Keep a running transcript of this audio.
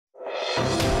Hello,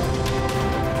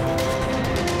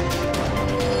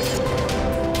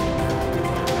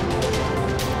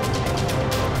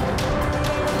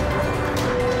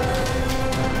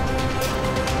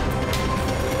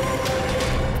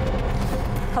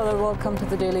 welcome to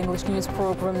the Daily English News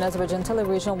program in Azərbaycan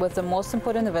Television with the most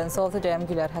important events of the day. I'm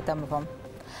Gülər Hədəmova.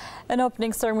 An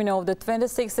opening ceremony of the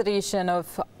 26th edition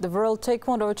of the World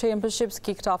Taekwondo Championships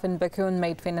kicked off in Baku on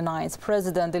May 29th.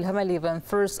 President İlham and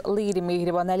First Lady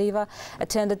Mehriban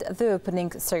attended the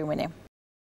opening ceremony.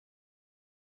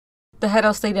 The head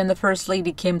of state and the First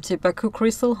Lady came to Baku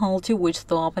Crystal Hall to watch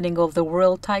the opening of the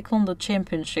World Taekwondo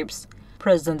Championships.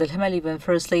 President İlham and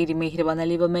First Lady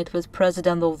Mehriban met with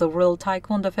President of the World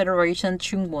Taekwondo Federation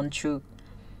Chung Won-chu.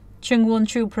 Chung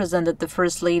Won-chu presented the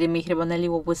First Lady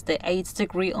Mehriban with the 8th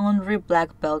degree honorary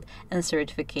black belt and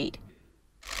certificate.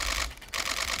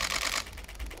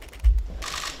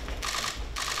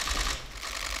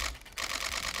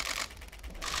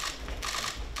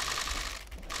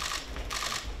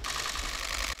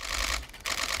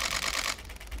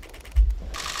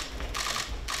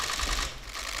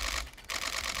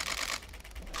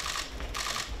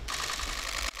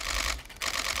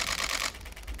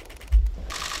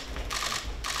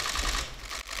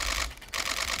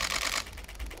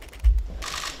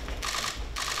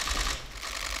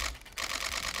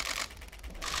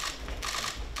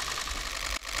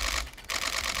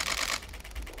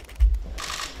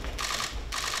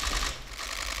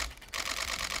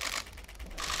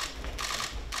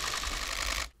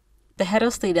 The head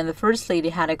of state and the First Lady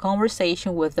had a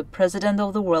conversation with the President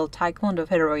of the World Taekwondo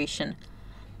Federation.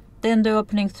 Then the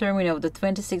opening ceremony of the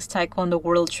 26th Taekwondo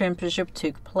World Championship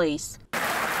took place.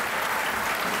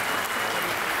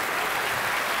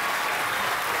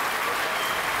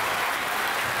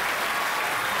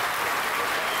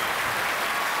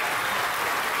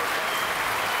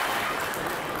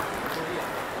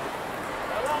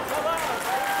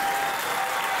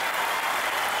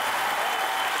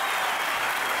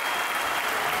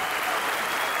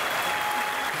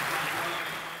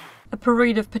 A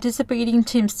parade of participating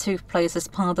teams took place as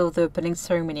part of the opening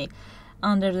ceremony.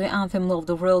 Under the anthem of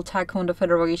the World Taekwondo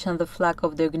Federation, the flag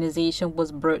of the organization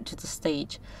was brought to the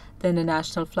stage. Then the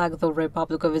national flag of the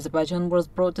Republic of Azerbaijan was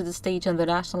brought to the stage and the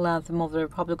national anthem of the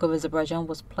Republic of Azerbaijan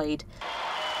was played.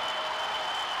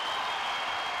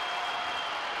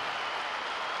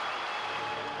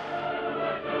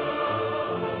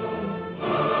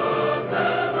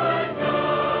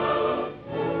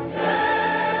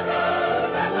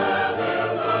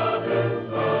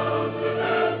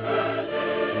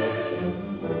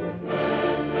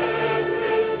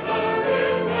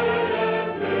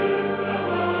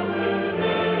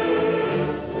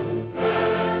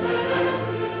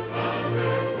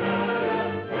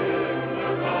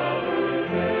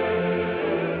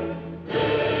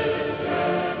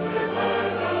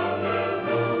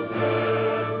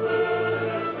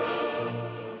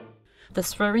 The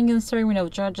swearing-in ceremony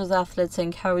of judges, athletes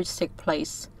and coaches took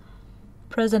place.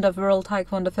 President of World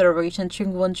Taekwondo Federation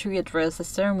Chung Won-chu addressed the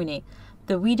ceremony.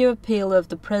 The video appeal of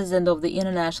the President of the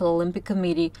International Olympic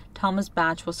Committee, Thomas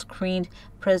Bach, was screened.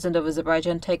 President of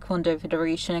Azərbaycan Taekwondo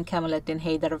Federation, Kamalettin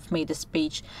Haydarov, made a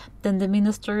speech. Then the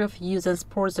Minister of Youth and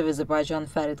Sports of Azerbaijan,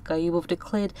 Farid Qayubov,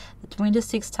 declared the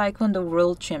 26th Taekwondo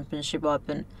World Championship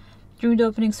open. During the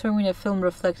opening ceremony, a film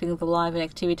reflecting the life and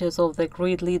activities of the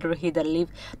great leader Heydar Aliyev,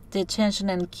 the attention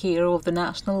and care of the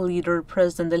national leader,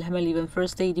 President İlham and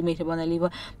First Lady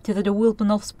Mehriban to the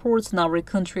development of sports in our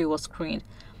country was screened.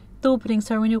 The opening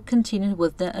ceremony continued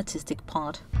with the artistic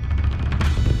part.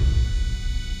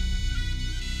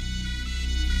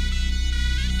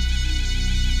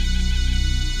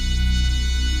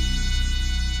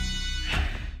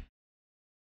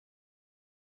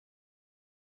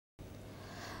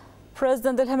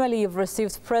 President İlham Aliyev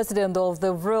received President of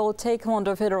the World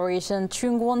Taekwondo Federation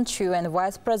Chung Won-chu and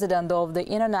Vice President of the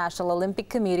International Olympic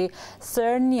Committee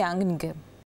Sir Nyang.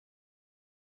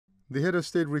 The head of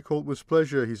state recalled with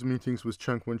pleasure his meetings with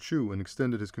Chung Won-chu and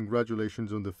extended his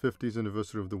congratulations on the 50th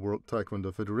anniversary of the World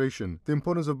Taekwondo Federation. The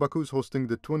importance of Baku's hosting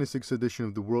the 26th edition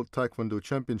of the World Taekwondo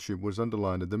Championship was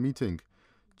underlined at the meeting.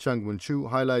 Chung Won-chu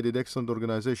highlighted excellent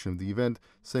organization of the event,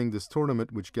 saying this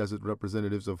tournament, which gathered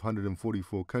representatives of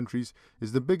 144 countries,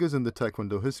 is the biggest in the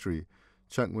Taekwondo history.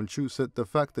 Chung Won-chu said the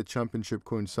fact that championship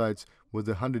coincides with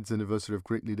the 100th anniversary of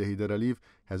great leader Heydar Aliyev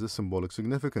has a symbolic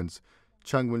significance.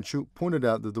 Chung Won-chu pointed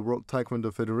out that the World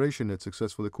Taekwondo Federation had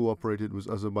successfully cooperated with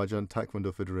Azərbaycan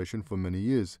Taekwondo Federation for many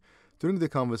years. During the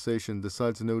conversation, the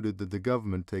sides noted that the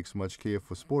government takes much care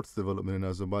for sports development in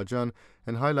Azerbaijan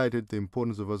and highlighted the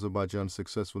importance of Azerbaijan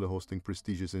successfully hosting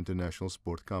prestigious international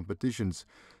sport competitions.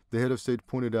 The head of state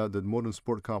pointed out that modern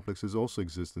sport complexes also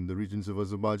exist in the regions of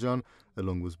Azerbaijan,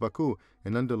 along with Baku,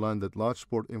 and underlined that large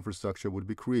sport infrastructure would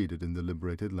be created in the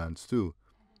liberated lands too.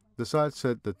 The site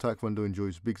said that Taekwondo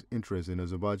enjoys big interest in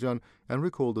Azerbaijan and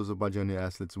recalled Azerbaijani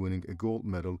athletes winning a gold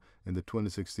medal in the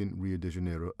 2016 Rio de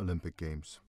Janeiro Olympic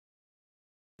Games.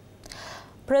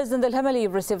 President Ilham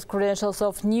Aliyev received credentials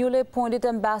of newly appointed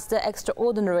Ambassador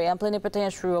Extraordinary and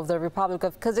Plenipotentiary of the Republic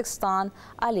of Kazakhstan,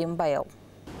 Alim Bayel.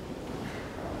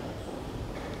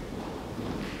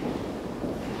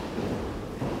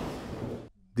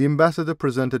 The ambassador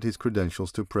presented his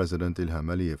credentials to President Ilham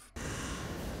Aliyev.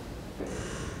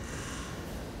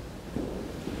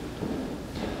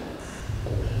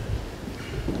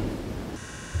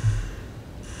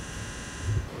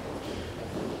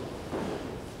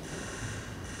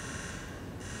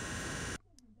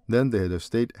 Then the head of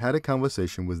state had a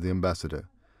conversation with the ambassador.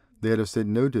 The head of state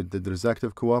noted that there is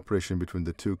active cooperation between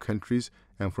the two countries,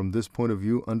 and from this point of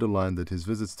view underlined that his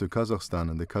visits to Kazakhstan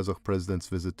and the Kazakh president's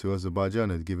visit to Azerbaijan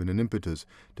had given an impetus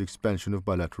to expansion of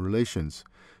bilateral relations.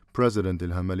 President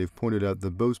Ilham Aliyev pointed out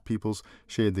that both peoples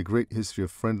shared the great history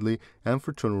of friendly and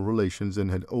fraternal relations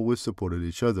and had always supported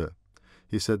each other.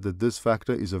 He said that this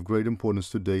factor is of great importance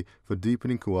today for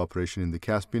deepening cooperation in the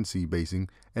Caspian Sea basin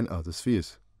and other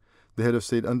spheres. The head of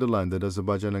state underlined that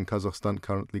Azerbaijan and Kazakhstan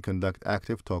currently conduct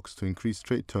active talks to increase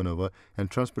trade turnover and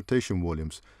transportation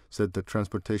volumes, said that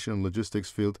transportation and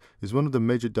logistics field is one of the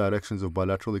major directions of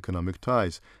bilateral economic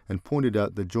ties, and pointed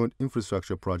out that joint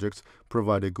infrastructure projects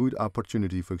provide a good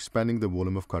opportunity for expanding the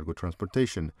volume of cargo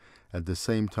transportation. At the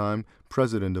same time,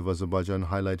 President of Azerbaijan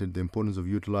highlighted the importance of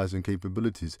utilizing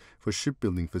capabilities for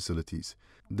shipbuilding facilities.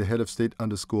 The head of state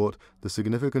underscored the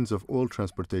significance of oil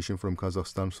transportation from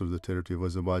Kazakhstan through the territory of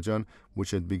Azerbaijan,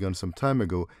 which had begun some time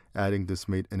ago, adding this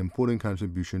made an important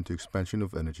contribution to expansion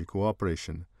of energy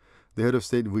cooperation. The head of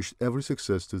state wished every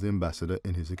success to the ambassador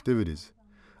in his activities.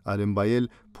 Alim Bayel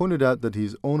pointed out that he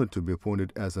is honored to be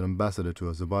appointed as an ambassador to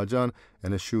Azerbaijan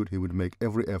and assured he would make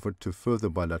every effort to further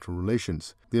bilateral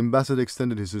relations. The ambassador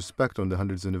extended his respect on the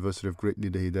 100th anniversary of great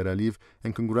leader Heydar Aliyev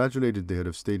and congratulated the head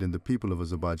of state and the people of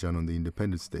Azerbaijan on the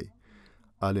Independence Day.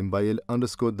 Alim Bayel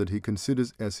underscored that he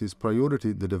considers as his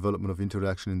priority the development of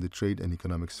interaction in the trade and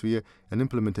economic sphere and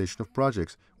implementation of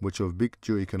projects which are of big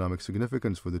geo-economic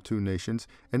significance for the two nations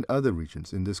and other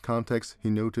regions. In this context,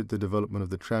 he noted the development of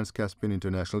the Trans-Caspian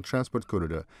International Transport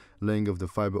Corridor, laying of the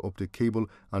fiber optic cable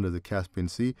under the Caspian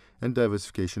Sea, and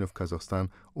diversification of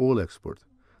Kazakhstan oil export.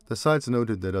 The sides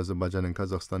noted that Azerbaijan and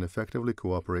Kazakhstan effectively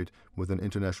cooperate within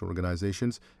international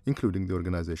organizations, including the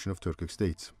Organization of Turkic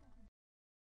States.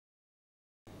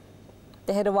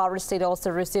 The head of our state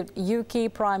also received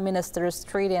UK Prime Minister's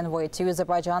trade envoy to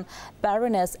Azerbaijan,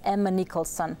 Baroness Emma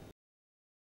Nicholson.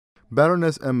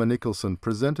 Baroness Emma Nicholson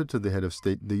presented to the head of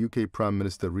state the UK Prime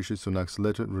Minister Rishi Sunak's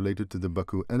letter related to the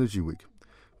Baku Energy Week.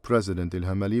 President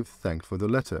Ilham Aliyev thanked for the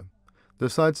letter. The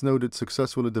sides noted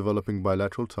successfully developing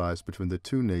bilateral ties between the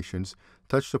two nations,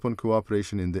 touched upon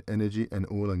cooperation in the energy and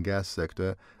oil and gas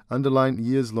sector, underlined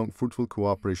years-long fruitful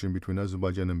cooperation between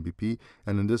Azerbaijan and BP,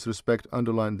 and in this respect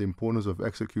underlined the importance of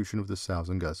execution of the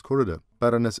Southern Gas Corridor.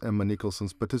 Baroness Emma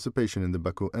Nicholson's participation in the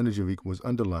Baku Energy Week was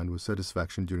underlined with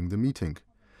satisfaction during the meeting.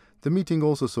 The meeting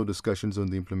also saw discussions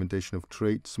on the implementation of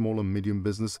trade, small and medium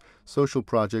business, social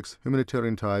projects,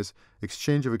 humanitarian ties,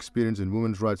 exchange of experience in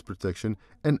women's rights protection,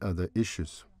 and other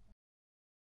issues.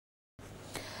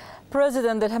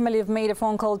 President Ilham Aliyev made a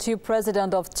phone call to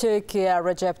President of Turkey,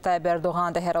 Recep Tayyip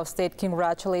Erdogan. The head of state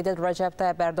congratulated Recep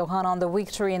Tayyip Erdogan on the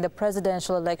victory in the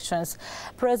presidential elections.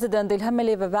 President Ilham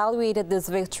Aliyev evaluated this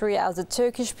victory as the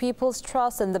Turkish people's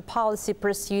trust in the policy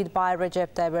pursued by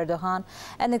Recep Tayyip Erdogan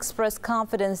and expressed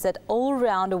confidence that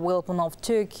all-round development of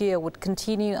Turkey would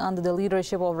continue under the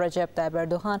leadership of Recep Tayyip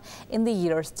Erdogan in the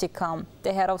years to come.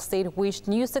 The head of state wished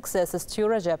new successes to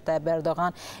Recep Tayyip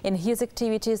Erdogan in his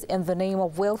activities in the name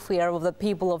of welfare of the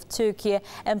people of Turkey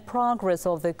and progress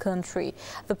of the country.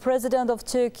 The President of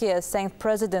Turkey thanked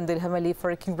President Ilham Aliyev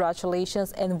for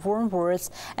congratulations and warm words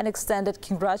and extended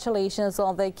congratulations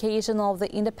on the occasion of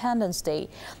the Independence Day.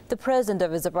 The President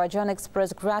of Azerbaijan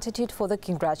expressed gratitude for the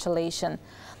congratulation.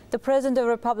 The President of the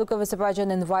Republic of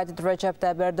Azerbaijan invited Recep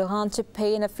Tayyip Erdogan to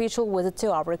pay an official visit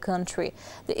to our country.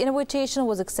 The invitation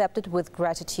was accepted with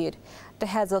gratitude. The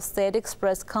heads of state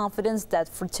expressed confidence that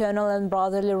fraternal and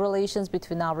brotherly relations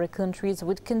between our countries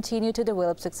would continue to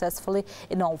develop successfully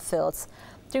in all fields.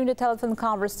 During the telephone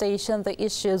conversation, the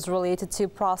issues related to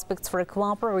prospects for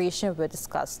cooperation were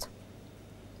discussed.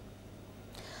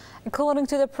 According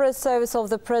to the press service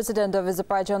of the President of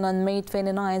Azerbaijan on May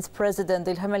 29th, President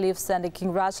Ilham Aliyev sent a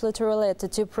congratulatory letter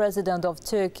to President of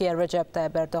Turkey, Recep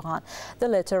Tayyip Erdogan. The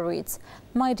letter reads,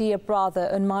 My dear brother,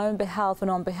 on my own behalf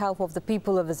and on behalf of the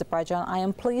people of Azerbaijan, I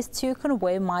am pleased to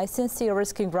convey my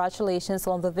sincerest congratulations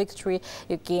on the victory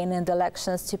you gained in the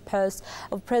elections to post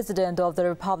of President of the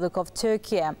Republic of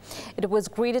Turkey. It was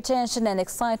great attention and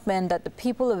excitement that the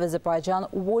people of Azerbaijan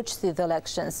watched the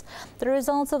elections. The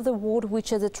results of the vote,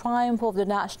 which is a triumph of the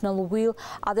national will,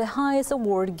 are the highest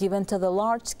award given to the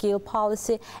large-scale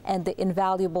policy and the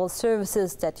invaluable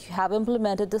services that you have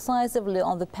implemented decisively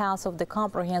on the path of the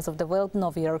comprehensive development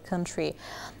of your country.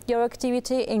 Your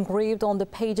activity, engraved on the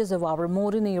pages of our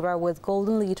modern era with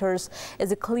golden letters,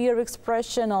 is a clear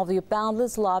expression of your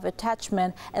boundless love,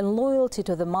 attachment and loyalty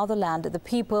to the motherland, the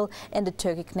people and the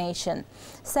Turkic nation.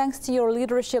 Thanks to your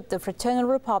leadership, the Fraternal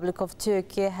Republic of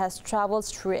Turkey has traveled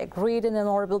through a great and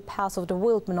honorable path of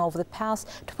development over the past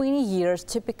 20 years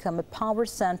to become a power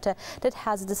center that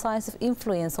has a decisive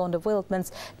influence on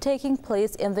developments taking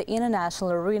place in the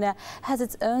international arena, has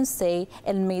its own say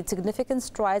and made significant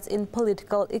strides in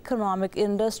political, economic,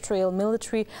 industrial,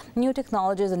 military, new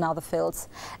technologies and other fields.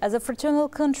 As a fraternal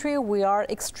country, we are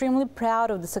extremely proud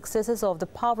of the successes of the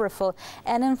powerful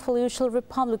and influential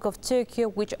Republic of Turkey,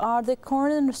 which are the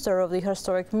cornerstone of the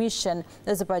historic mission,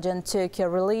 Azerbaijan-Turkey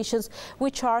relations,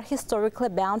 which are historically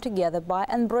bound together by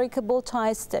unbreakable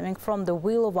ties stemming from the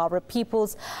will of our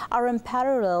peoples, are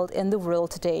unparalleled in the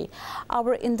world today.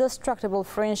 Our indestructible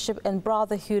friendship and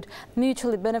brotherhood,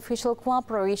 mutually beneficial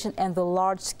cooperation and the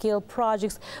large-scale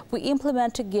projects we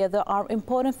implement together are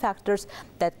important factors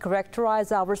that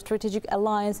characterize our strategic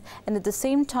alliance, and at the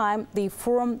same time they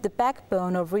form the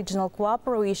backbone of regional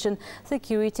cooperation,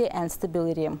 security and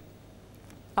stability.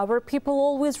 Our people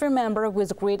always remember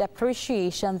with great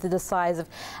appreciation the decisive,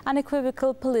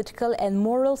 unequivocal political and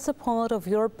moral support of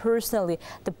your personally,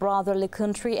 the brotherly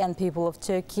country and people of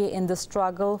Turkey in the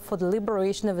struggle for the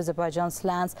liberation of Azerbaijan's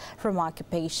lands from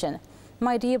occupation.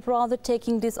 My dear brother,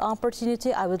 taking this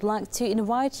opportunity, I would like to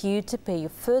invite you to pay your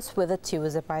first visit to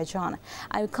Azerbaijan.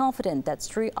 I am confident that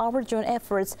through our joint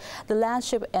efforts, the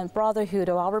landship and brotherhood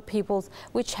of our peoples,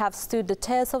 which have stood the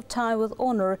test of time with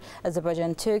honor,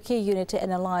 Azerbaijan-Turkey unity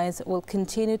and alliance will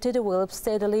continue to develop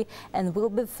steadily and will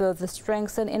be further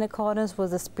strengthened in accordance with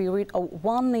the spirit of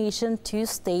one nation, two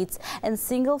states and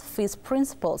single feast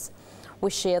principles. We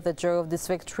share the joy of this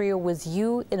victory with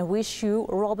you and wish you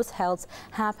robust health,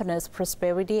 happiness,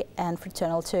 prosperity and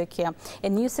fraternal Turkey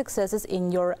and new successes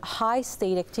in your high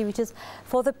state activities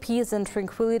for the peace and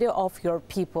tranquility of your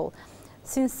people.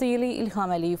 Sincerely,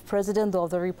 Ilham, President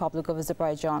of the Republic of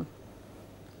Azerbaijan.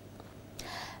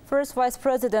 First Vice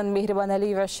President Mehriban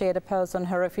Aliyeva shared a post on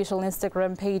her official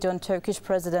Instagram page on Turkish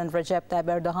President Recep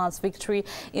Tayyip Erdogan's victory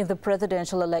in the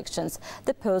presidential elections.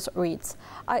 The post reads,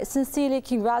 "I sincerely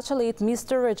congratulate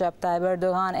Mr. Recep Tayyip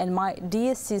Erdogan and my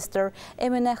dear sister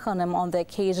Emine Hanım on the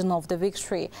occasion of the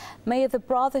victory. May the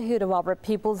brotherhood of our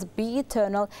peoples be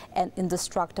eternal and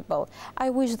indestructible. I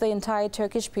wish the entire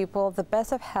Turkish people the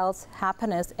best of health,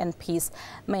 happiness and peace.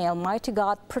 May Almighty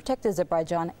God protect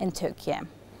Azerbaijan and Turkey."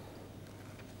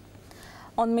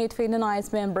 On May 29,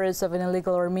 members of an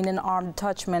illegal Armenian armed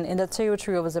detachment in the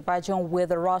territory of Azerbaijan with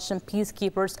the Russian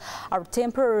peacekeepers are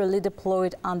temporarily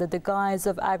deployed under the guise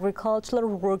of agricultural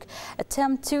work,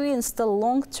 attempt to install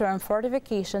long-term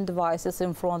fortification devices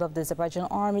in front of the Azerbaijan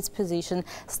army's position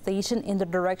stationed in the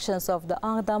directions of the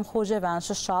Agdam, Khojavend,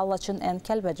 Shishal, Lachin and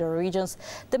Kelbecer regions,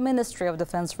 the Ministry of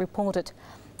Defense reported.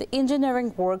 The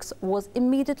engineering works was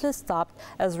immediately stopped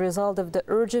as a result of the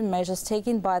urgent measures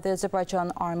taken by the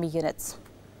Azerbaijan army units.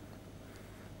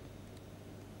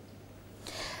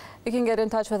 You can get in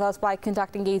touch with us by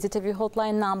contacting AzTV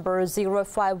hotline number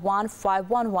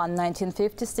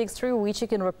 051-511-1956, through which you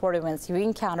can report events you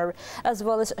encounter as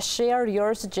well as share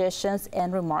your suggestions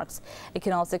and remarks. You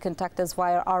can also contact us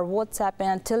via our WhatsApp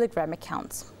and Telegram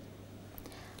accounts.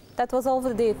 That was all for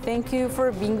today. Thank you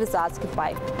for being with us.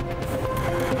 Goodbye.